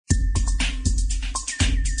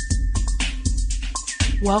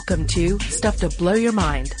Welcome to Stuff to Blow Your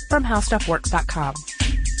Mind from HowStuffWorks.com.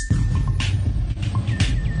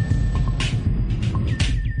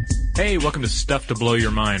 Hey, welcome to Stuff to Blow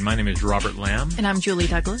Your Mind. My name is Robert Lamb. And I'm Julie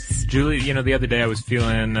Douglas. Julie, the other day I was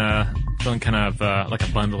feeling kind of like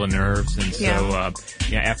a bundle of nerves, and so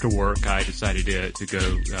after work I decided to go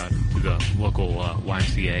to the local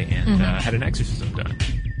YMCA and had an exorcism done.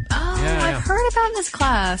 Oh, I've heard about this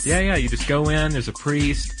class. Yeah, you just go in, there's a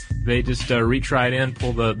priest, they just reach right in,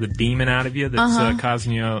 pull the demon out of you that's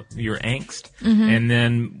causing you your angst, and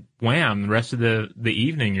then wham, the rest of the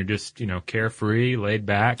evening you're just, carefree, laid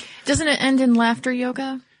back. Doesn't it end in laughter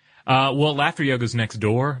yoga? Well, laughter yoga's next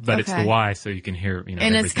door, but it's the Y, so you can hear,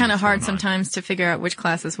 and it's kind of hard sometimes to figure out which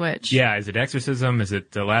class is which. Yeah, is it exorcism? Is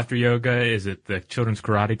it laughter yoga? Is it the children's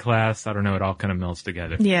karate class? I don't know. It all kind of melts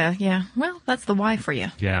together. Yeah. Well, that's the Y for you.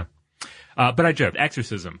 Yeah. But I joked.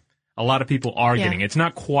 Exorcism. A lot of people are getting it. It's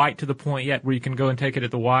not quite to the point yet where you can go and take it at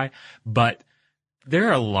the Y, but there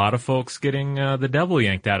are a lot of folks getting the devil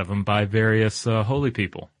yanked out of them by various holy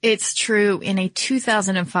people. It's true. In a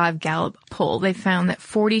 2005 Gallup poll, they found that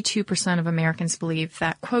 42% of Americans believe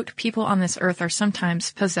that, quote, people on this earth are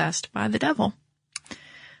sometimes possessed by the devil,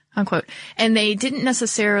 unquote. And they didn't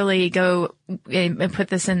necessarily go and put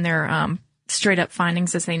this in their straight up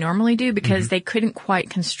findings as they normally do because they couldn't quite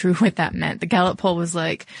construe what that meant. The Gallup poll was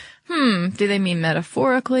like, do they mean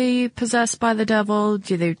metaphorically possessed by the devil?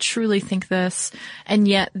 Do they truly think this? And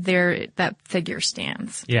yet that figure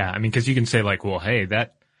stands. Yeah, I mean, because you can say like, well, hey,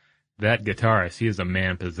 that guitarist, he is a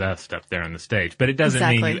man possessed up there on the stage. But it doesn't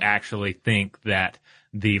mean you actually think that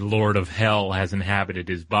the Lord of Hell has inhabited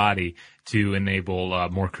his body to enable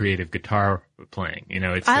more creative guitar playing.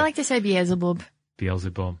 I like to say Beelzebub.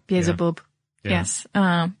 Beelzebub. Beelzebub. Yeah. Yes.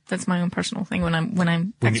 That's my own personal thing when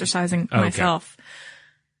I'm exercising myself.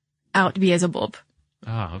 Out Beelzebub.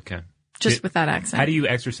 Oh, okay. Just with that accent. How do you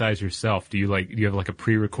exercise yourself? Do you have like a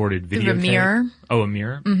pre-recorded video? A mirror. Oh, a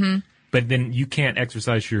mirror? Mm-hmm. But then you can't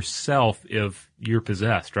exercise yourself if you're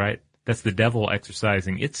possessed, right? That's the devil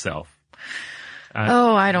exercising itself.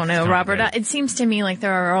 I don't know, Robert. It seems to me like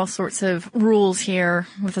there are all sorts of rules here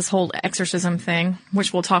with this whole exorcism thing,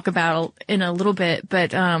 which we'll talk about in a little bit.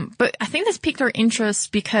 But I think this piqued our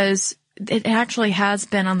interest because it actually has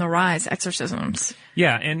been on the rise, exorcisms.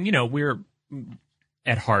 Yeah, and we're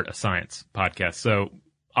at heart a science podcast, so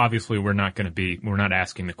obviously we're not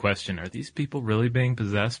asking the question, are these people really being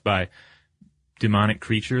possessed by demonic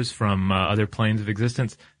creatures from other planes of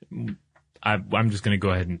existence? I'm just going to go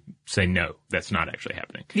ahead and say no, that's not actually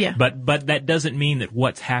happening. Yeah. But that doesn't mean that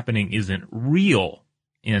what's happening isn't real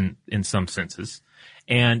in some senses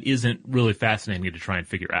and isn't really fascinating to try and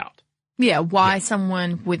figure out. Yeah, why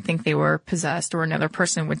someone would think they were possessed or another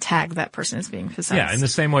person would tag that person as being possessed. Yeah, in the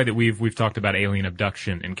same way that we've talked about alien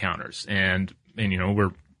abduction encounters and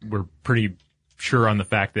we're pretty sure on the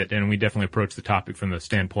fact that, and we definitely approach the topic from the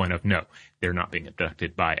standpoint of no, they're not being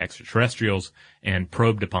abducted by extraterrestrials and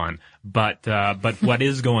probed upon. But what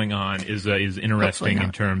is going on is interesting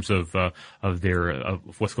in terms of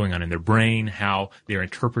what's going on in their brain, how they're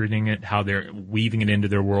interpreting it, how they're weaving it into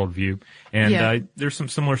their worldview. And there's some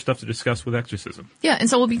similar stuff to discuss with exorcism. Yeah, and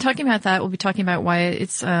so we'll be talking about that. We'll be talking about why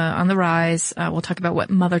it's on the rise. We'll talk about what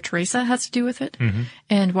Mother Teresa has to do with it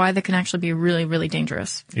and why they can actually be really, really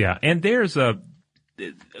dangerous. Yeah, and there's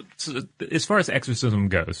as far as exorcism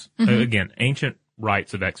goes, again, ancient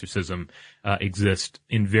rites of exorcism exist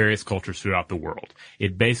in various cultures throughout the world.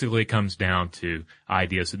 It basically comes down to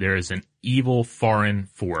ideas that there is an evil foreign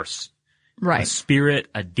force, right? A spirit,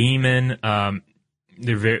 a demon.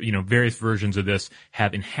 There are various versions of this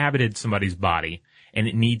have inhabited somebody's body, and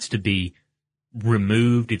it needs to be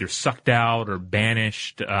removed, either sucked out or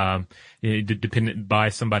banished, dependent by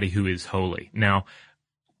somebody who is holy. Now,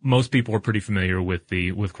 most people are pretty familiar with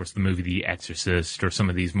of course, the movie The Exorcist or some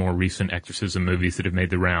of these more recent exorcism movies that have made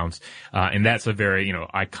the rounds. And that's a very,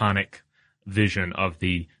 iconic vision of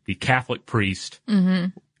the Catholic priest,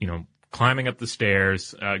 climbing up the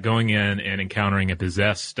stairs, going in and encountering a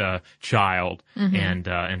possessed, child and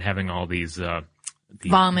having all these,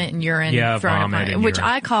 vomit and urine thrown up, which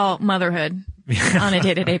I call motherhood on a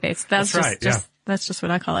day-to-day basis. That's right. That's just what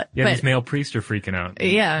I call it. Yeah, these male priests are freaking out.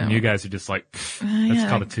 Yeah. And you guys are just like, that's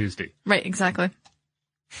called a Tuesday. Right, exactly.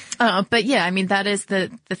 But yeah, I mean, that is the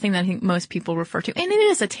thing that I think most people refer to. And it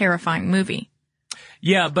is a terrifying movie.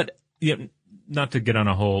 Yeah, but not to get on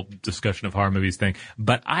a whole discussion of horror movies thing,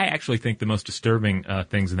 but I actually think the most disturbing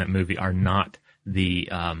things in that movie are not the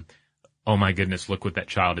oh my goodness, look what that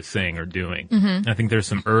child is saying or doing. I think there's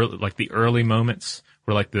some early moments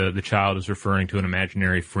where like the child is referring to an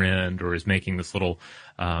imaginary friend or is making this little,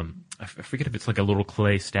 I forget if it's like a little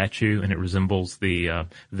clay statue, and it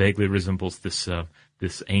vaguely resembles this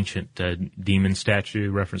ancient demon statue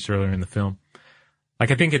referenced earlier in the film. Like,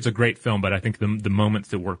 I think it's a great film, but I think the moments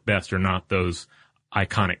that work best are not those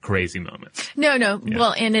iconic crazy moments. No. Yeah.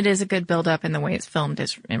 Well, and it is a good build up, and the way it's filmed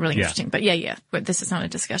is really interesting. But yeah. But this is not a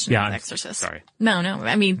discussion of Exorcist. Sorry. No.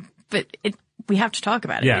 I mean, but we have to talk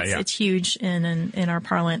about it. Yeah, It's huge in our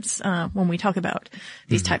parlance when we talk about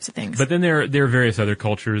these types of things. But then there are various other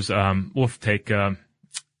cultures. We'll take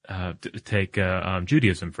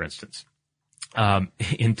Judaism, for instance.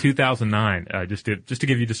 In 2009, just to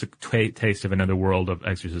give you just a taste of another world of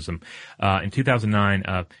exorcism, in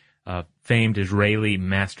 2009, famed Israeli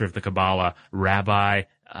master of the Kabbalah, Rabbi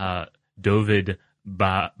Dovid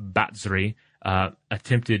Batzri,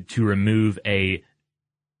 attempted to remove a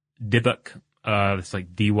Dybbuk, it's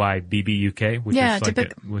like D-Y-B-B-U-K,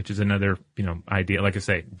 which is another, idea, like I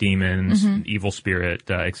say, demons, evil spirit,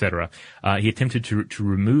 etc. He attempted to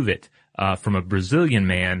remove it, from a Brazilian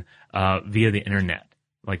man, via the internet,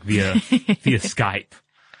 like via Skype.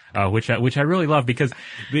 Which I really love because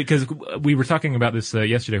we were talking about this,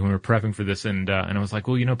 yesterday when we were prepping for this, and I was like,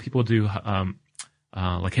 well, people do,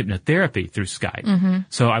 like hypnotherapy through Skype. Mm-hmm.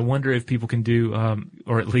 So I wonder if people can do,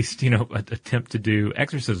 or at least, attempt to do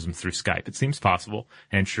exorcisms through Skype. It seems possible.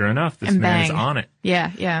 And sure enough, this man is on it.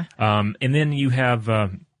 Yeah. And then you have,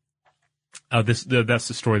 that's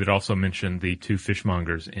the story that also mentioned the two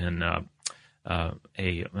fishmongers in, a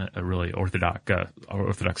really orthodox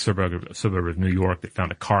suburb of New York that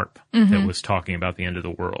found a carp that was talking about the end of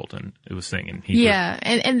the world, and it was saying in Hebrew. Yeah,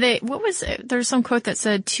 and there's some quote that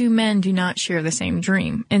said 2 men do not share the same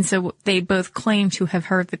dream, and so they both claim to have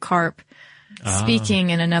heard the carp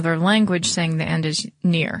speaking in another language, saying the end is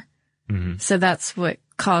near. Mm-hmm. So that's what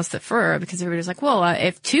caused the furor, because everybody's like, well,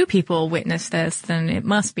 if 2 people witness this, then it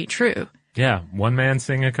must be true. Yeah, 1 man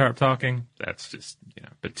seeing a carp talking, that's just,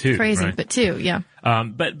 but 2. Crazy, right? But 2, yeah.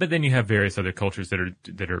 But then you have various other cultures that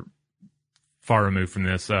are far removed from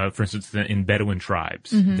this. For instance, in Bedouin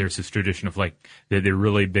tribes, there's this tradition of like, they're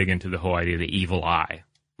really big into the whole idea of the evil eye.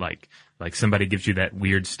 Like somebody gives you that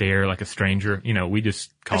weird stare like a stranger, we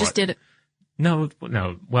just call it. I just did it. No,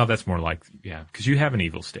 well, that's more like, because you have an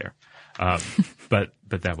evil stare. But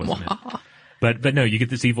that wasn't it. But no, you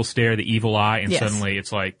get this evil stare, the evil eye, and suddenly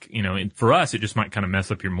it's like, and for us, it just might kind of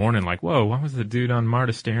mess up your morning. Like, whoa, why was the dude on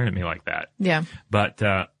Marta staring at me like that? Yeah. But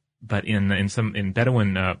in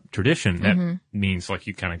Bedouin tradition, that means like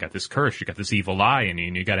you kind of got this curse, you got this evil eye in you,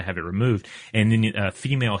 and you got to have it removed. And then a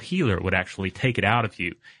female healer would actually take it out of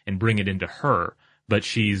you and bring it into her. But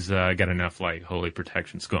she's got enough like holy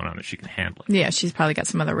protections going on that she can handle it. Yeah, she's probably got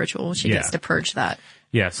some other ritual. She gets to purge that.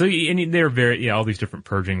 Yeah, so and they're all these different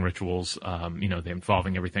purging rituals. They're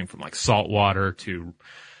involving everything from like salt water to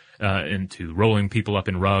into rolling people up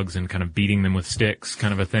in rugs and kind of beating them with sticks,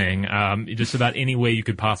 kind of a thing. Just about any way you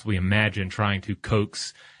could possibly imagine trying to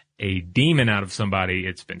coax a demon out of somebody,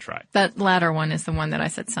 it's been tried. That latter one is the one that I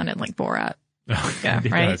said sounded like Borat. Yeah,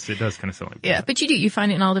 right. It does kind of sound like that. Yeah, but you find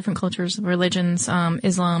it in all different cultures, religions,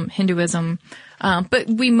 Islam, Hinduism. But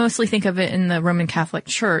we mostly think of it in the Roman Catholic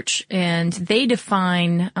Church, and they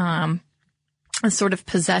define, a sort of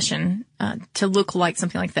possession, to look like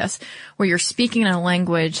something like this, where you're speaking in a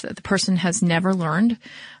language that the person has never learned.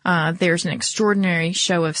 There's an extraordinary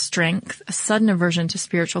show of strength, a sudden aversion to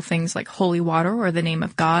spiritual things like holy water or the name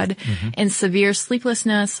of God, and severe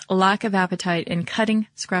sleeplessness, lack of appetite, and cutting,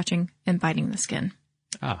 scratching, and biting the skin.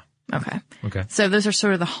 Ah. Okay. So those are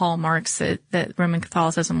sort of the hallmarks that Roman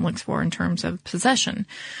Catholicism looks for in terms of possession.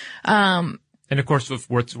 And of course, it's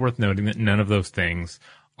worth noting that none of those things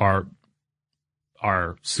are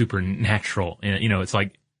supernatural. It's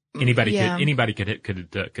like anybody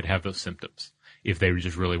could have those symptoms if they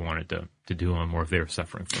just really wanted to do them, or if they were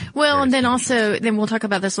suffering from. Well, and then we'll talk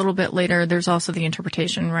about this a little bit later. There's also the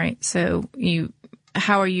interpretation, right? So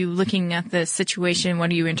how are you looking at the situation?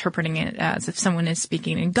 What are you interpreting it as? If someone is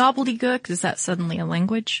speaking in gobbledygook, is that suddenly a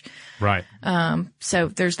language? Right. So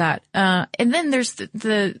there's that. And then there's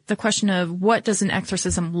the question of what does an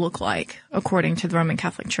exorcism look like according to the Roman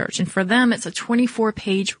Catholic Church? And for them, it's a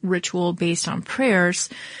 24-page ritual based on prayers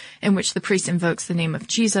in which the priest invokes the name of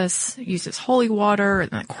Jesus, uses holy water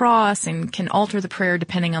and the cross, and can alter the prayer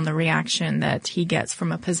depending on the reaction that he gets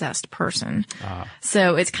from a possessed person.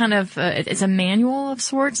 So it's kind of, it's a manual of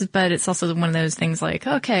sorts, but it's also one of those things like,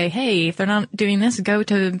 okay, hey, if they're not doing this, go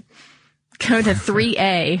to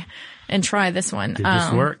 3A and try this one. Did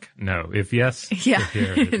this work? No. If yes, yeah.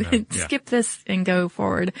 Here it is. No. Yeah. Skip this and go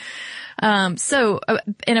forward. And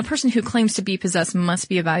a person who claims to be possessed must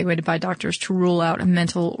be evaluated by doctors to rule out a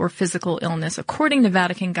mental or physical illness, according to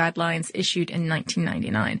Vatican guidelines issued in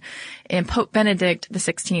 1999. And Pope Benedict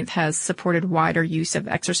XVI has supported wider use of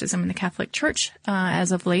exorcism in the Catholic Church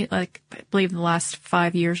as of late, like I believe the last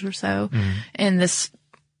 5 years or so. Mm-hmm. And this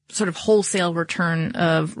sort of wholesale return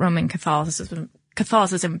of Roman Catholicism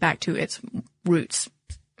back to its roots,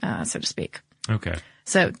 so to speak. Okay.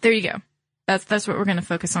 So there you go. That's what we're going to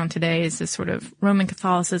focus on today, is this sort of Roman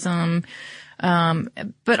Catholicism,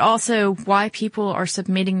 but also why people are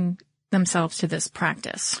submitting themselves to this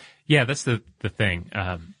practice. Yeah, that's the thing.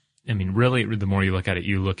 I mean, really, the more you look at it,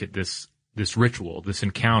 you look at this ritual, this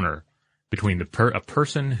encounter between a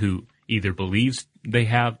person who either believes they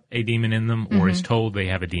have a demon in them or is told they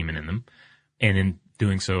have a demon in them, and in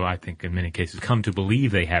doing so, I think in many cases come to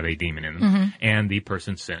believe they have a demon in them, and the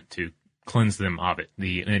person sent to cleanse them of it.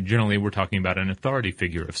 And generally, we're talking about an authority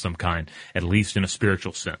figure of some kind, at least in a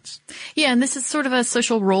spiritual sense. Yeah, and this is sort of a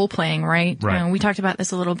social role playing, right? Right. We talked about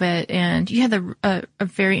this a little bit, and you had a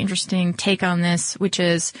very interesting take on this, which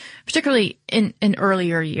is particularly in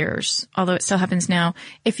earlier years, although it still happens now.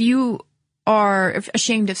 If you are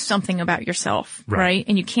ashamed of something about yourself, right?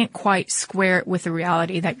 And you can't quite square it with the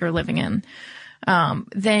reality that you're living in,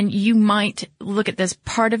 then you might look at this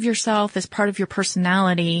part of yourself, this part of your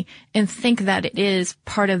personality, and think that it is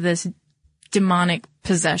part of this demonic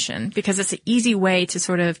possession, because it's an easy way to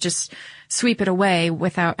sort of just sweep it away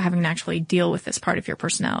without having to actually deal with this part of your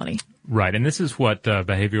personality. Right. And this is what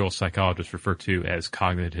behavioral psychologists refer to as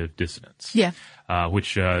cognitive dissonance. Yeah.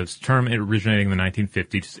 Which is a term originating in the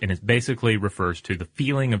 1950s, and it basically refers to the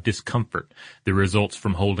feeling of discomfort that results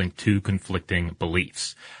from holding two conflicting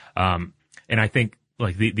beliefs. And I think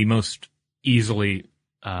like the most easily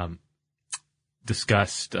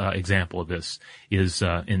discussed example of this is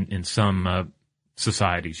in some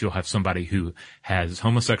societies. You'll have somebody who has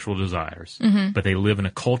homosexual desires, but they live in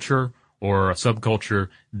a culture or a subculture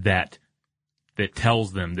that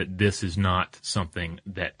tells them that this is not something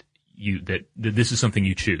that this is something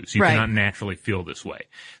you choose. You cannot naturally feel this way.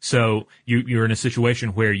 So you're in a situation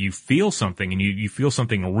where you feel something and you feel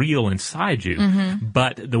something real inside you,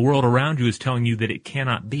 but the world around you is telling you that it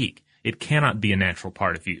cannot be. It cannot be a natural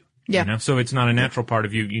part of you. Yeah. You know? So it's not a natural part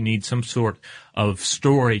of you. You need some sort of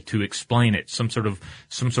story to explain it, some sort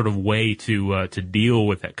of way to deal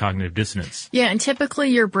with that cognitive dissonance. Yeah, and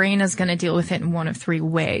typically your brain is going to deal with it in one of three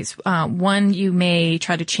ways. One, you may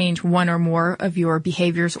try to change one or more of your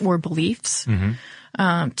behaviors or beliefs.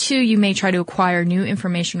 Two, you may try to acquire new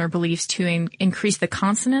information or beliefs to increase the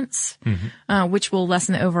consonance, which will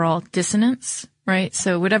lessen the overall dissonance, right?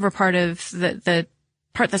 So whatever part of the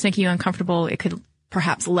part that's making you uncomfortable, it could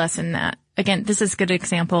perhaps lessen that. Again, this is a good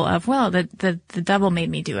example of, well, the devil made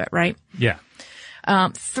me do it, right? Yeah.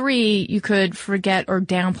 Three, you could forget or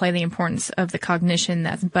downplay the importance of the cognition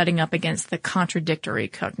that's butting up against the contradictory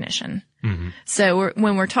cognition. So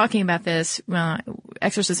when we're talking about this,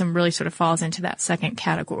 exorcism really sort of falls into that second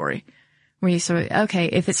category, where you sort of, okay,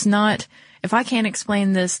 if I can't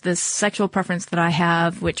explain this sexual preference that I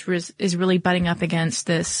have, which is really butting up against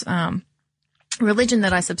this religion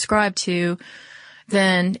that I subscribe to,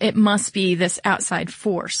 then it must be this outside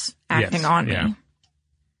force acting on me,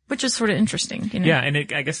 which is sort of interesting. You know? Yeah, and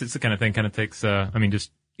I guess it's the kind of thing takes, the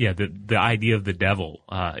idea of the devil,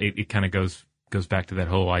 it kind of goes back to that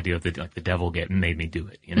whole idea of the devil made me do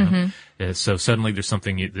it, you know? So suddenly there's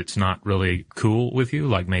something that's not really cool with you,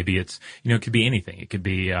 like maybe it's, it could be anything. It could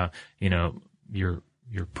be,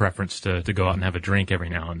 your preference to go out and have a drink every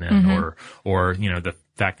now and then, or the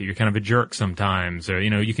fact that you're kind of a jerk sometimes, or,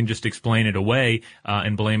 you can just explain it away,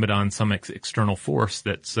 and blame it on some external force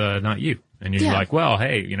that's, not you. And you're like, well,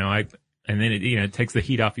 hey, and then it takes the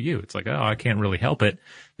heat off of you. It's like, oh, I can't really help it.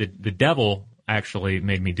 The devil actually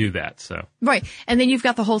made me do that. So. Right. And then you've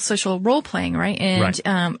got the whole social role playing, right?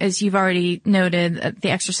 And, as you've already noted, The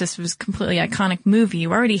Exorcist was a completely iconic movie.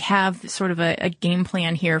 You already have sort of a game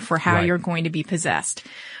plan here for how you're going to be possessed.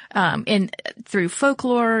 And through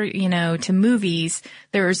folklore, to movies,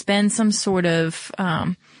 there's been some sort of,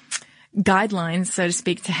 guidelines, so to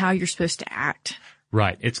speak, to how you're supposed to act.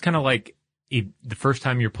 Right. It's kind of like the first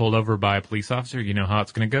time you're pulled over by a police officer, you know how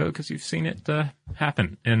it's going to go because you've seen it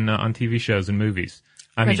happen on TV shows and movies.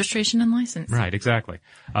 Registration and license. Right, exactly.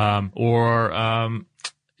 Or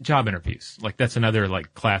job interviews. Like that's another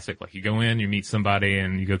classic. Like you go in, you meet somebody,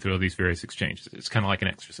 and you go through all these various exchanges. It's kind of like an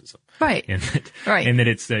exorcism. Right. And that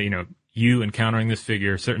it's you encountering this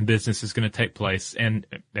figure, certain business is going to take place, and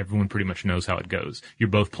everyone pretty much knows how it goes. You're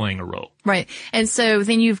both playing a role. Right. And so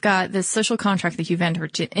then you've got this social contract that you've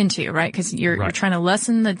entered into, right? Because you're trying to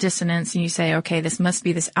lessen the dissonance, and you say, okay, this must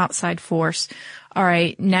be this outside force. All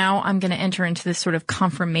right, now I'm going to enter into this sort of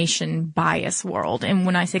confirmation bias world. And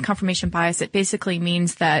when I say confirmation bias, it basically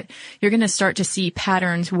means that you're going to start to see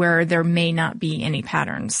patterns where there may not be any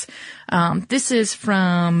patterns. This is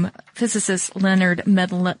from physicist Leonard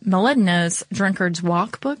Mlodinow's Drunkard's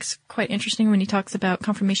Walk books. Quite interesting when he talks about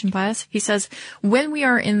confirmation bias. He says, when we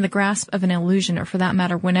are in the grasp of an illusion, or for that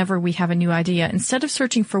matter, whenever we have a new idea, instead of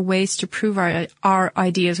searching for ways to prove our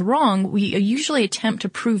ideas wrong, we usually attempt to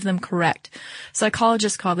prove them correct.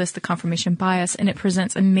 Psychologists call this the confirmation bias, and it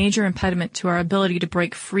presents a major impediment to our ability to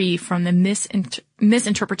break free from the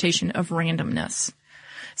misinterpretation of randomness.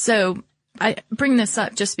 So I bring this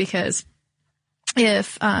up just because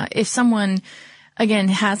if someone, again,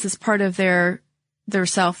 has this part of their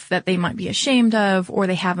self that they might be ashamed of, or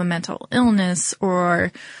they have a mental illness,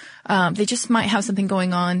 or they just might have something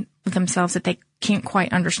going on with themselves that they can't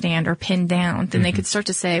quite understand or pin down, then they could start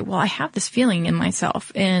to say, well, I have this feeling in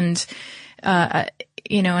myself, and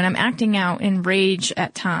and I'm acting out in rage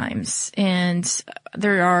at times, and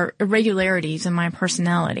there are irregularities in my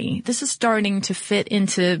personality. This is starting to fit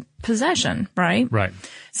into possession, right? Right.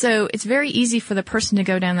 So it's very easy for the person to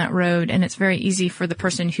go down that road, and it's very easy for the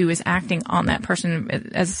person who is acting on that person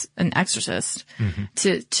as an exorcist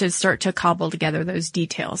to start to cobble together those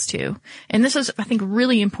details too. And this is, I think,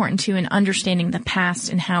 really important too in understanding the past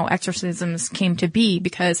and how exorcisms came to be,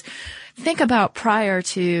 because think about prior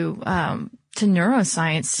to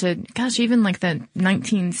neuroscience, to, even like the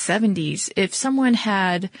 1970s, if someone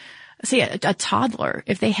had, say, a toddler,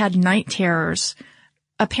 if they had night terrors,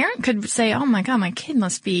 a parent could say, oh my God, my kid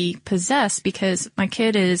must be possessed because my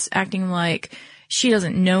kid is acting like she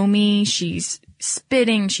doesn't know me. She's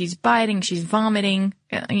spitting, she's biting, she's vomiting.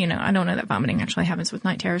 I don't know that vomiting actually happens with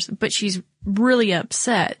night terrors, but she's really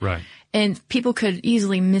upset. Right. And people could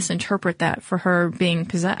easily misinterpret that for her being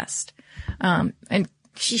possessed. And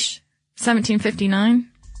sheesh,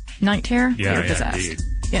 1759, night terror, you're possessed. Indeed.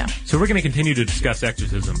 Yeah. So we're going to continue to discuss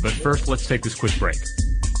exorcism, but first let's take this quick break.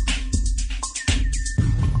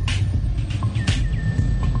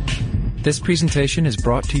 This presentation is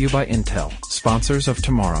brought to you by Intel, sponsors of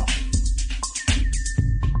tomorrow.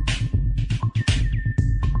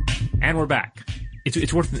 And we're back.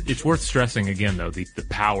 It's worth stressing again, though, the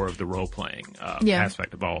power of the role playing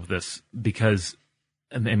aspect of all of this, because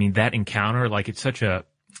I mean that encounter, like it's such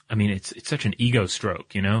an ego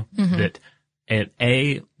stroke, that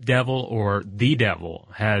a devil or the devil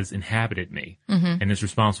has inhabited me and is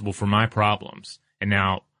responsible for my problems, and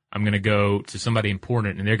now I'm going to go to somebody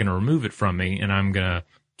important, and they're going to remove it from me, and I'm going to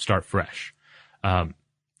start fresh. And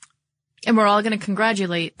we're all going to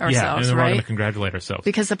congratulate ourselves, and we're right? all going to congratulate ourselves.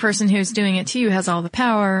 Because the person who's doing it to you has all the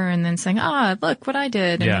power, and then saying, look what I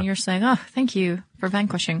did. And then you're saying, oh, thank you for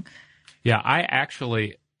vanquishing. Yeah,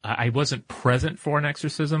 I wasn't present for an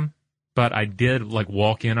exorcism, but I did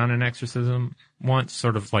walk in on an exorcism once,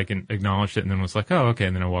 sort of acknowledged it, and then was like, oh, okay.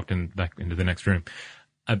 And then I walked back into the next room.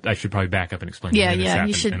 I should probably back up and explain. Yeah,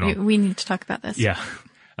 you should. We need to talk about this. Yeah.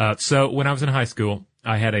 So when I was in high school,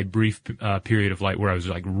 I had a brief period of where I was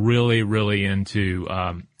really, really into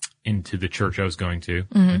the church I was going to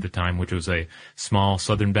at the time, which was a small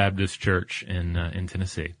Southern Baptist church in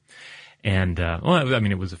Tennessee. And,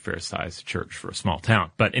 it was a fair-sized church for a small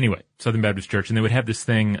town. But anyway, Southern Baptist Church, and they would have this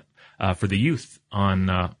thing for the youth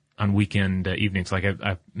on weekend evenings.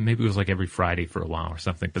 Maybe it was every Friday for a while or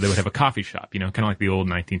something, but they would have a coffee shop, kind of like the old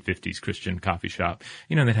 1950s Christian coffee shop.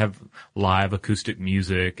 They'd have live acoustic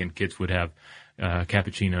music, and kids would have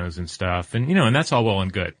cappuccinos and stuff. And, and that's all well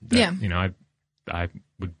and good. Yeah. I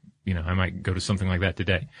would, I might go to something like that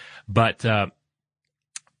today.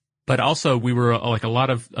 But also we were a lot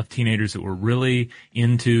of teenagers that were really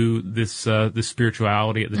into this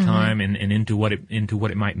spirituality at the time, and into what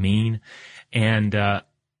it might mean. And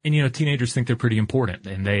teenagers think they're pretty important,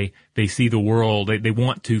 and they see the world. They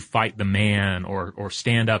want to fight the man or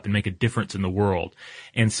stand up and make a difference in the world.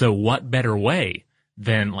 And so what better way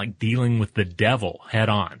than dealing with the devil head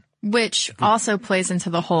on? Which also plays into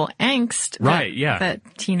the whole angst that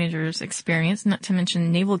teenagers experience, not to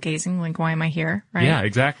mention navel gazing, why am I here, right? Yeah,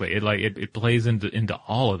 exactly. It plays into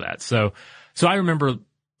all of that. So I remember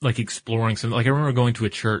exploring some, I remember going to a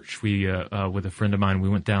church, with a friend of mine, we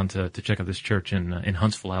went down to check out this church in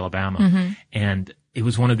Huntsville, Alabama. And it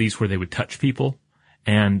was one of these where they would touch people,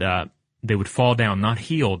 and they would fall down, not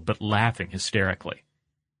healed, but laughing hysterically.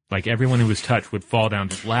 Like everyone who was touched would fall down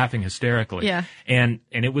just laughing hysterically. Yeah. And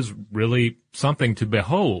it was really something to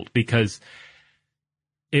behold because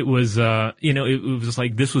it was, it was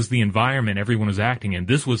like this was the environment everyone was acting in.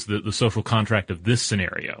 This was the social contract of this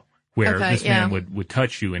scenario where this man would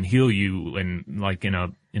touch you and heal you and like in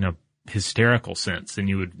a hysterical sense, and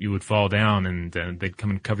you would fall down and they'd come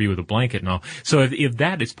and cover you with a blanket and all. So if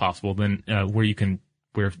that is possible, then where you can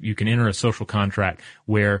enter a social contract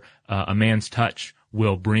where a man's touch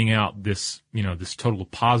will bring out this total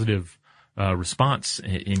positive response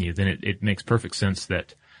in you, then it makes perfect sense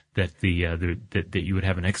that you would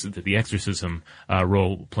have that the exorcism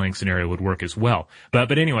role playing scenario would work as well.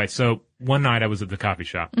 But anyway, so one night I was at the coffee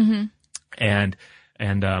shop, and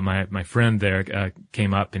my friend there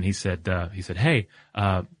came up and he said, hey,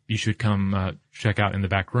 you should come check out in the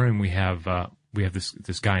back room. We have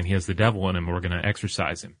this guy and he has the devil in him. We're going to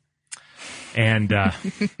exorcise him. And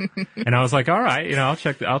and I was like, all right, I'll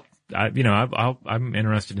check. I'm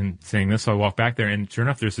interested in seeing this. So I walk back there, and sure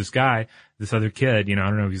enough, there's this guy, this other kid. I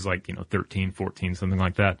don't know if he's like 13, 14, something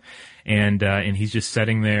like that. And he's just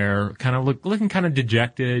sitting there, kind of looking kind of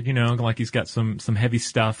dejected. Like he's got some heavy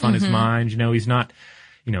stuff on his mind. He's not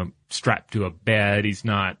strapped to a bed. He's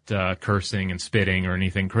not cursing and spitting or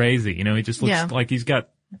anything crazy. He just looks like he's got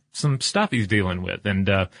some stuff he's dealing with.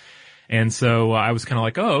 And so I was kind of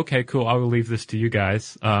like, oh, okay, cool. I will leave this to you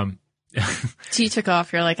guys. So you took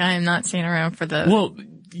off. You're like, I am not staying around for the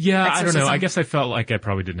yeah, exorcism. I don't know. I guess I felt like I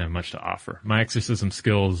probably didn't have much to offer. My exorcism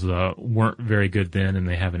skills weren't very good then, and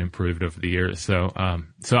they haven't improved over the years. So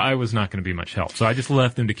I was not going to be much help. So I just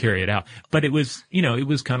left them to carry it out. But it was, it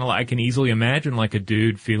was kind of like I can easily imagine like a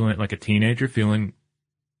dude feeling like a teenager feeling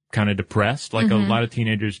kind of depressed, like a lot of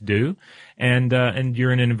teenagers do, and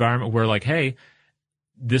you're in an environment where like, hey,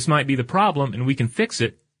 this might be the problem, and we can fix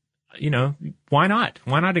it. Why not?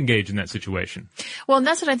 Why not engage in that situation? Well, and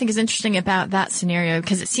that's what I think is interesting about that scenario,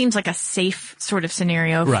 because it seems like a safe sort of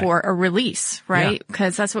scenario for a release, right?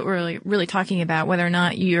 Because that's what we're really talking about, whether or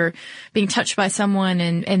not you're being touched by someone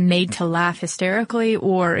and made to laugh hysterically,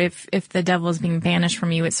 or if the devil is being banished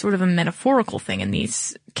from you. It's sort of a metaphorical thing in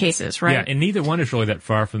these cases, right? Yeah, and neither one is really that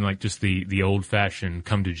far from like just the old-fashioned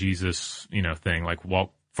come to Jesus, thing, like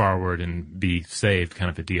walk forward and be saved kind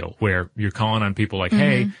of a deal, where you're calling on people like,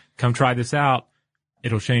 hey, come try this out.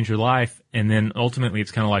 It'll change your life. And then ultimately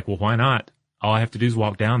it's kind of like, well, why not? All I have to do is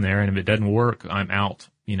walk down there, and if it doesn't work, I'm out,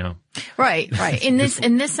 Right. In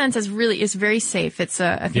this sense, is very safe. It's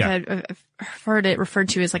I think I've heard it referred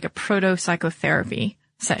to as like a proto-psychotherapy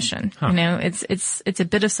session. Huh. It's a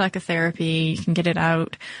bit of psychotherapy. You can get it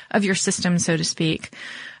out of your system, so to speak.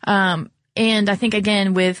 And I think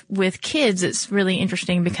again with kids, it's really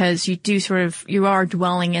interesting because you are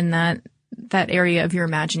dwelling in that area of your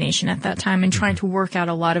imagination at that time and trying to work out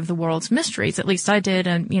a lot of the world's mysteries. At least I did.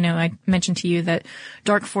 And, I mentioned to you that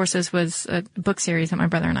Dark Forces was a book series that my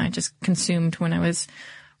brother and I just consumed when I was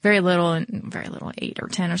very little, 8 or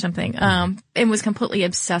 10 or something. And was completely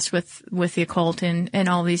obsessed with the occult and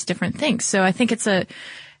all these different things. So I think it's an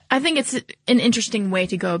interesting way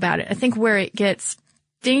to go about it. I think where it gets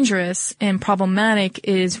dangerous and problematic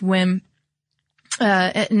is when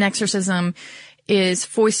an exorcism is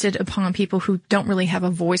foisted upon people who don't really have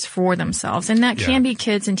a voice for themselves. And that can be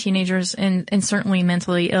kids and teenagers and certainly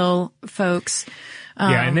mentally ill folks.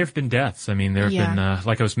 And there have been deaths. I mean, there have been,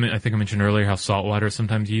 like I think I mentioned earlier how salt water is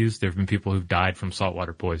sometimes used. There have been people who've died from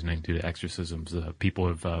saltwater poisoning due to exorcisms. People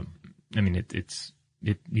have,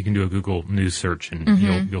 you can do a Google News search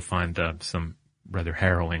and you'll find some rather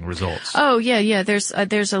harrowing results. Oh, yeah. There's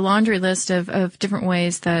a laundry list of different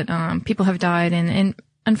ways that people have died, and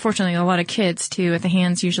unfortunately a lot of kids too, at the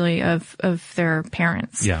hands usually of their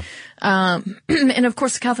parents. Yeah. And of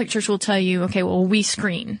course the Catholic Church will tell you, okay, well, we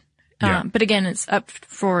screen. But again, it's up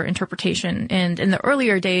for interpretation. And in the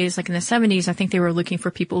earlier days, like in the 70s, I think they were looking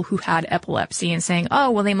for people who had epilepsy and saying,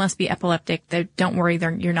 oh, well, they must be epileptic. Don't worry,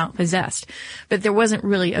 you're not possessed. But there wasn't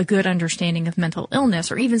really a good understanding of mental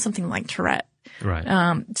illness or even something like Tourette.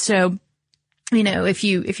 Right. So, if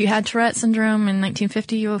you had Tourette syndrome in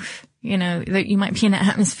 1950, that you might be in an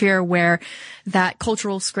atmosphere where that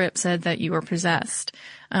cultural script said that you were possessed.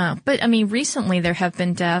 But I mean, recently there have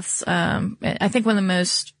been deaths. I think one of the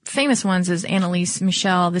most famous ones is Anneliese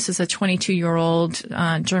Michel. This is a 22-year-old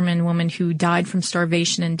German woman who died from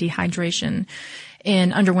starvation and dehydration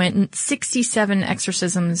and underwent 67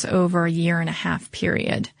 exorcisms over a 1.5 year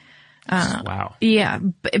period. Wow. Yeah,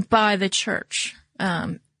 by the church.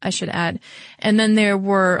 I should add. And then there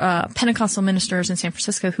were Pentecostal ministers in San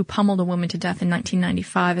Francisco who pummeled a woman to death in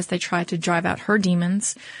 1995 as they tried to drive out her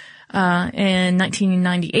demons. In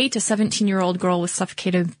 1998, a 17-year-old girl was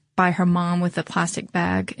suffocated by her mom with a plastic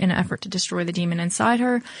bag in an effort to destroy the demon inside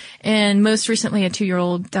her. And most recently, a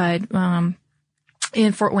 2-year-old died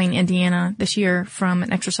in Fort Wayne, Indiana this year from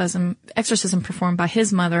an exorcism performed by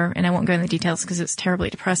his mother. And I won't go into the details because it's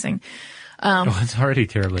terribly depressing. It's already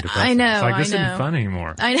terribly depressing. I know. It's like, this I know. isn't fun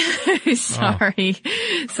anymore. I know.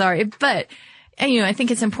 Sorry. But, I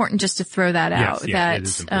think it's important just to throw that out,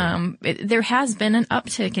 there has been an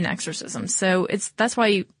uptick in exorcism. So that's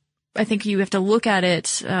why I think you have to look at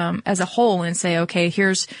it, as a whole and say, okay,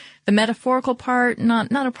 here's the metaphorical part, not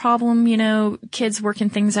a problem, kids working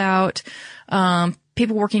things out,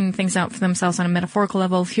 people working things out for themselves on a metaphorical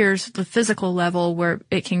level. Here's the physical level where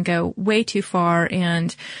it can go way too far,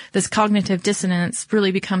 and this cognitive dissonance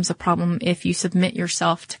really becomes a problem if you submit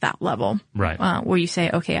yourself to that level. Right. Where you say,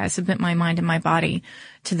 okay, I submit my mind and my body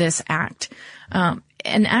to this act.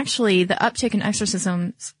 And actually, the uptick in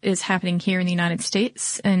exorcisms is happening here in the United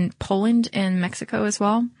States and Poland and Mexico as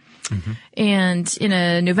well. Mm-hmm. And in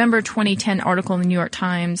a November 2010 article in the New York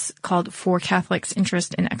Times called "For Catholics,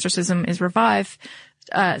 Interest in Exorcism is Revived,"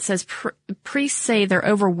 it says priests say they're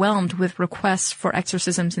overwhelmed with requests for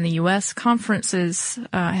exorcisms in the U.S. Conferences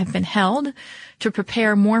have been held to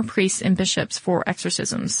prepare more priests and bishops for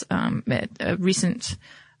exorcisms. At a recent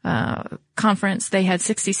conference, they had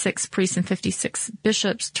 66 priests and 56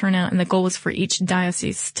 bishops turn out, and the goal was for each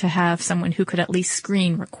diocese to have someone who could at least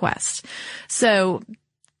screen requests. So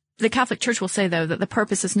the Catholic Church will say, though, that the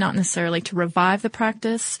purpose is not necessarily to revive the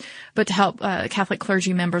practice, but to help Catholic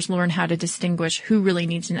clergy members learn how to distinguish who really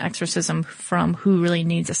needs an exorcism from who really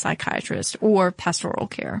needs a psychiatrist or pastoral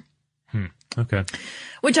care. Okay.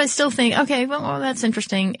 Which I still think, okay, well, that's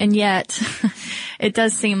interesting. And yet it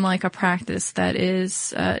does seem like a practice that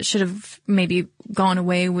is, should have maybe gone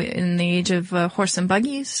away in the age of horse and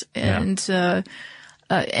buggies. And then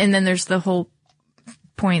there's the whole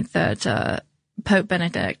point that, Pope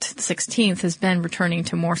Benedict XVI has been returning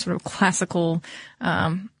to more sort of classical,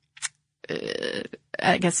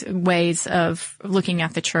 ways of looking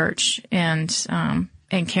at the church and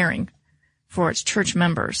caring for its church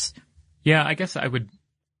members. Yeah, I guess I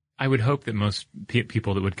would hope that most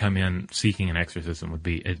people that would come in seeking an exorcism would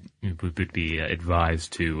be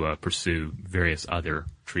advised to pursue various other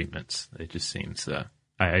treatments. It just seems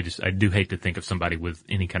I do hate to think of somebody with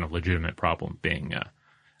any kind of legitimate problem being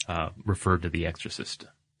referred to the exorcist.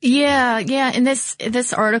 Yeah. In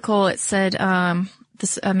this article, it said,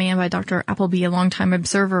 a man by Dr. Appleby, a longtime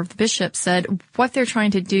observer of the bishop, said what they're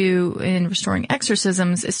trying to do in restoring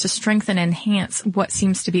exorcisms is to strengthen and enhance what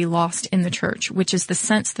seems to be lost in the church, which is the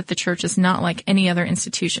sense that the church is not like any other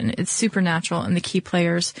institution. It's supernatural, and the key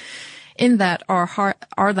players in that are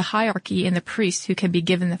the hierarchy and the priests who can be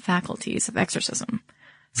given the faculties of exorcism.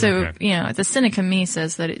 So, the cynic in me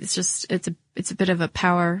says that it's a bit of a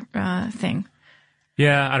power thing.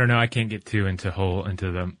 Yeah, I don't know. I can't get too into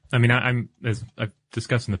them. I mean, I'm, as I've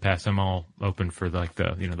discussed in the past, I'm all open for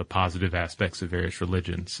the positive aspects of various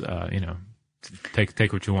religions.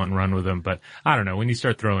 Take what you want and run with them. But I don't know. When you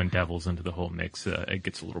start throwing devils into the whole mix, it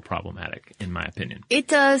gets a little problematic, in my opinion. It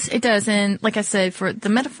does. And like I said, for the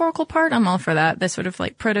metaphorical part, I'm all for that. The sort of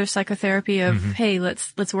like proto-psychotherapy of, hey,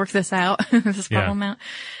 let's work this out, this problem out.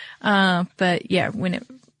 But yeah, when it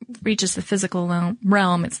reaches the physical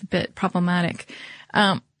realm, it's a bit problematic.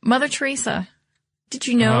 Mother Teresa, did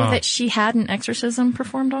you know that she had an exorcism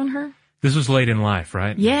performed on her? This was late in life,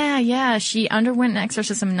 right? Yeah. She underwent an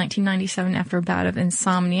exorcism in 1997 after a bout of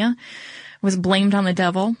insomnia, was blamed on the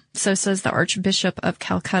devil. So says the Archbishop of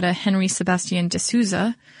Calcutta, Henry Sebastian de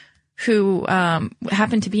Souza, who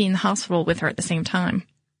happened to be in the hospital with her at the same time.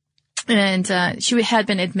 And she had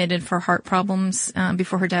been admitted for heart problems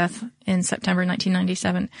before her death in September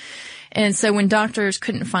 1997. And so when doctors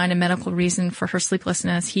couldn't find a medical reason for her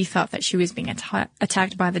sleeplessness, he thought that she was being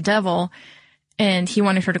attacked by the devil. And he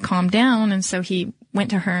wanted her to calm down, and so he went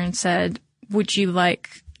to her and said, would you like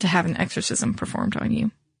to have an exorcism performed on you?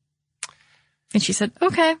 And she said,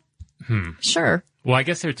 okay, sure. Well, I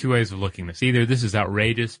guess there are two ways of looking at this. Either this is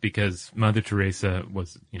outrageous because Mother Teresa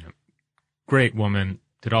was, great woman,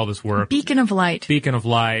 did all this work. Beacon of light,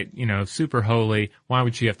 super holy. Why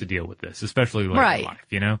would she have to deal with this, especially later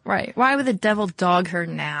in life, Right. Why would the devil dog her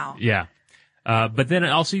now? Yeah. But then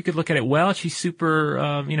also you could look at it, well, she's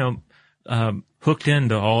super, hooked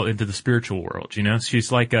into the spiritual world,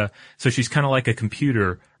 she's she's kind of like a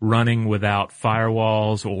computer running without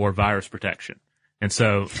firewalls or virus protection. And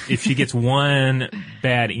so if she gets one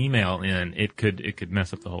bad email in, it could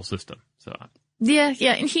mess up the whole system. So. Yeah.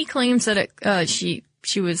 And he claims that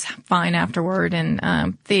she was fine afterward, and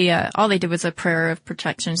all they did was a prayer of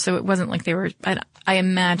protection. So it wasn't like they were, I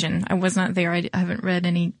imagine, I was not there. I haven't read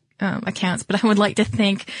any accounts, but I would like to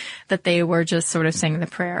think that they were just sort of saying the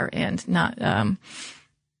prayer and not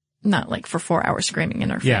like for 4 hours screaming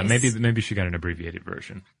in her face. Yeah, maybe she got an abbreviated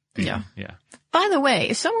version. Yeah. Yeah. By the way,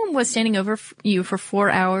 if someone was standing over you for 4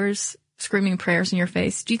 hours screaming prayers in your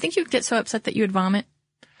face, do you think you'd get so upset that you would vomit?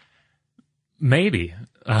 Maybe.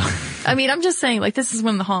 I mean, I'm just saying, like, this is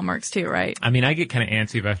one of the hallmarks too, right? I mean, I get kind of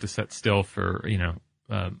antsy if I have to sit still for,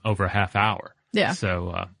 over a half hour. Yeah.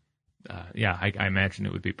 So, I imagine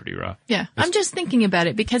it would be pretty rough. Yeah. I'm just thinking about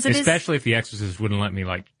it because especially if the Exorcist wouldn't let me,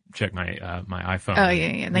 like, check my iPhone. Oh,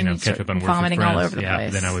 yeah. Then you catch up on vomiting Words with all Friends. over the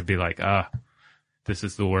place. Then I would be like, this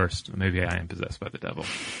is the worst. Maybe I am possessed by the devil.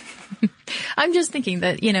 I'm just thinking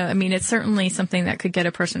that, it's certainly something that could get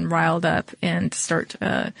a person riled up and start,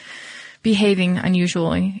 behaving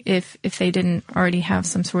unusually if they didn't already have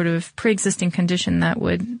some sort of pre-existing condition that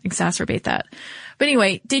would exacerbate that. But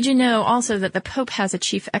anyway, did you know also that the Pope has a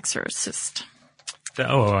chief exorcist?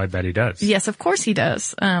 Oh, I bet he does. Yes, of course he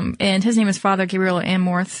does. And his name is Father Gabriel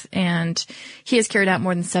Amorth, and he has carried out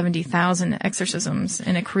more than 70,000 exorcisms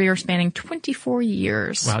in a career spanning 24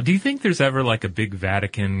 years. Wow. Do you think there's ever like a big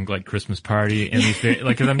Vatican like Christmas party in these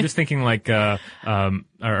like, cause I'm just thinking like, our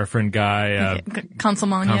friend Guy,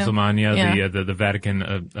 Consolmagno, the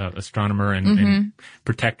Vatican, astronomer and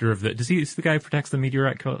protector of is the guy who protects the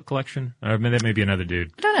meteorite collection? Or that may be another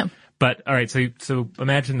dude. I don't know. But all right, so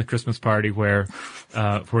imagine the Christmas party where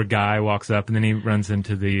a guy walks up and then he runs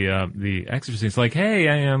into the exorcist. He's like, "Hey,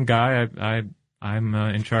 I am Guy. I'm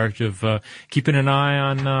in charge of keeping an eye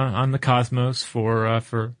on the cosmos for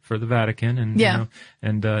the Vatican, and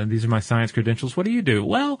these are my science credentials. What do you do?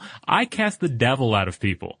 Well, I cast the devil out of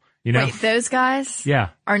people." Wait, those guys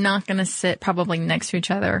are not going to sit probably next to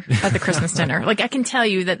each other at the Christmas dinner. Like, I can tell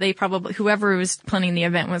you that they probably, whoever was planning the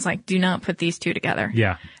event was like, do not put these two together.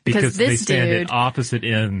 Yeah. Because they stand at opposite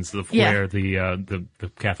ends of where the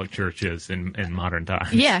Catholic Church is in modern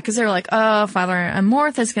times. Yeah, because they're like, oh, Father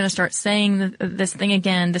Amorth is going to start saying this thing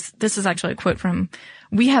again. This is actually a quote from,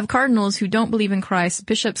 "We have cardinals who don't believe in Christ,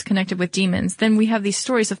 bishops connected with demons. Then we have these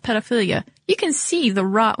stories of pedophilia. You can see the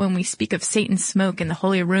rot when we speak of Satan's smoke in the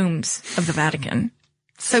holy rooms of the Vatican."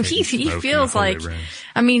 So he feels like,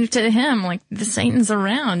 I mean, to him, like, the Satan's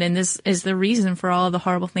around, and this is the reason for all of the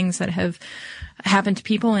horrible things that have happened to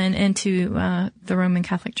people and to the Roman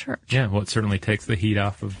Catholic Church. Yeah, well, it certainly takes the heat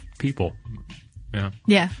off of people. Yeah.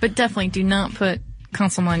 Yeah, but definitely do not put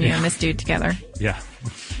Consolmagno and this dude together. Yeah.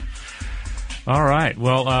 All right.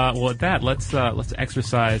 Well, at that, let's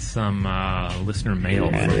exercise some listener mail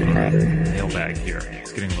from the mailbag here.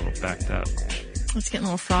 It's getting a little backed up. It's getting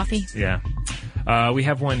a little frothy. Yeah. We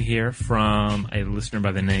have one here from a listener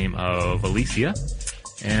by the name of Alicia.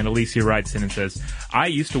 And Alicia writes in and says, "I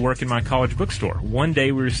used to work in my college bookstore. One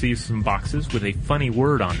day we received some boxes with a funny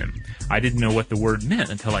word on them. I didn't know what the word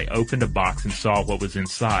meant until I opened a box and saw what was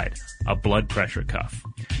inside. A blood pressure cuff.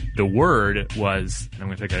 The word was," and I'm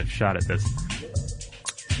going to take a shot at this,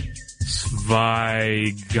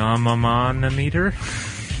 "Svigamamanometer."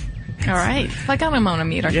 All right.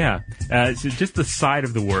 Svigamamanometer. Yeah. So just the sight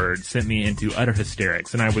of the word sent me into utter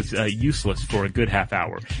hysterics, and I was useless for a good half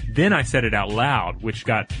hour. Then I said it out loud, which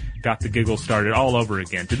got the giggles started all over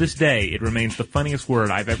again. To this day, it remains the funniest word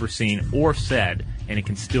I've ever seen or said, and it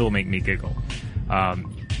can still make me giggle.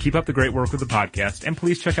 Keep up the great work with the podcast, and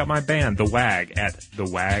please check out my band, The Wag, at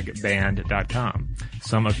thewagband.com.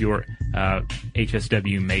 Some of your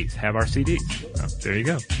HSW mates have our CDs. Oh, there you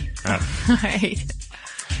go. All right.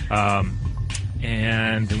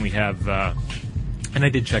 And then we have, and I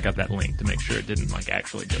did check out that link to make sure it didn't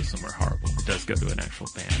actually go somewhere horrible. It does go to an actual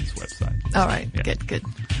band's website. All right. Yeah. Good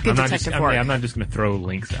detective work. I'm not just going to throw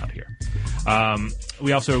links out here.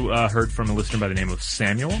 We also, heard from a listener by the name of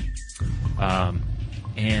Samuel.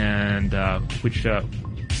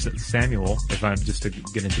 Samuel, if I'm just to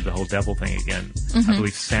get into the whole devil thing again, I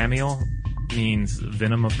believe Samuel means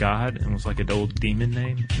venom of God and was like an old demon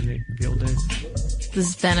name in the old days. This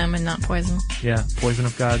is venom and not poison. Yeah, poison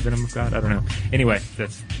of God, venom of God. I don't know. Anyway,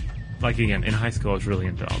 that's like, again, in high school I was really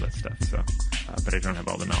into all that stuff. So, but I don't have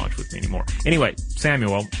all the knowledge with me anymore. Anyway,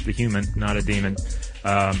 Samuel, the human, not a demon,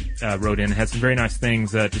 wrote in, had some very nice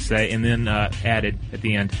things to say, and then added at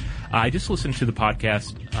the end, "I just listened to the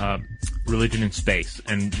podcast Religion in Space,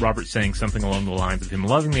 and Robert saying something along the lines of him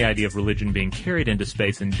loving the idea of religion being carried into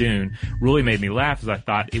space in Dune really made me laugh, as I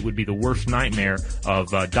thought it would be the worst nightmare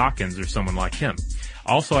of Dawkins or someone like him.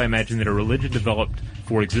 Also, I imagine that a religion developed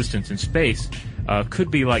for existence in space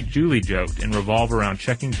could be like Julie joked and revolve around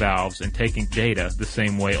checking valves and taking data the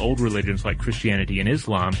same way old religions like Christianity and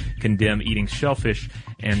Islam condemn eating shellfish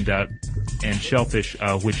and and shellfish,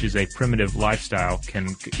 which is a primitive lifestyle,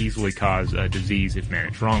 can easily cause disease if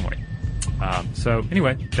managed wrongly. So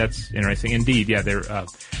anyway, that's interesting. Indeed, yeah, there are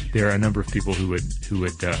a number of people who would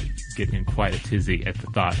get in quite a tizzy at the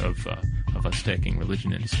thought of us taking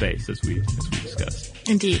religion into space, as we discussed.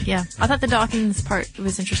 Indeed, yeah. I thought the Dawkins part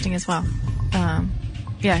was interesting as well.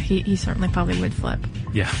 Yeah, he certainly probably would flip.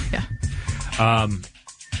 Yeah. Yeah.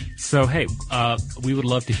 So, hey, we would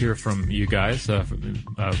love to hear from you guys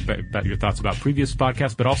about your thoughts about previous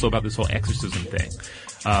podcasts, but also about this whole exorcism thing.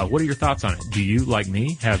 What are your thoughts on it? Do you, like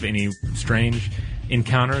me, have any strange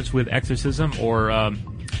encounters with exorcism or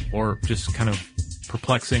just kind of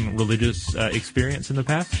perplexing religious experience in the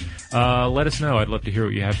past? Let us know. I'd love to hear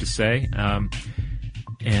what you have to say.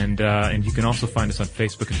 And you can also find us on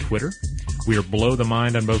Facebook and Twitter. We are Below the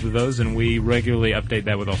Mind on both of those, and we regularly update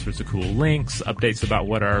that with all sorts of cool links, updates about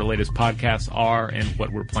what our latest podcasts are and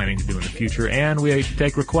what we're planning to do in the future. And we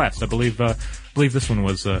take requests. I believe this one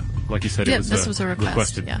was, like you said, this was a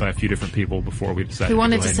requested by a few different people before we decided. We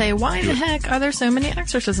wanted to say, why the heck are there so many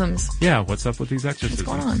exorcisms? Yeah, what's up with these exorcisms?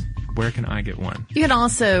 What's going on? Where can I get one? You can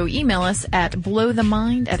also email us at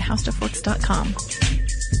blowthemind@howstuffworks.com.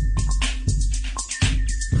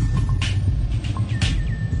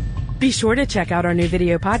 Be sure to check out our new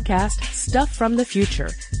video podcast, Stuff from the Future.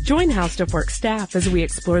 Join How Stuff Works staff as we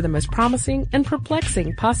explore the most promising and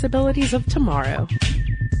perplexing possibilities of tomorrow.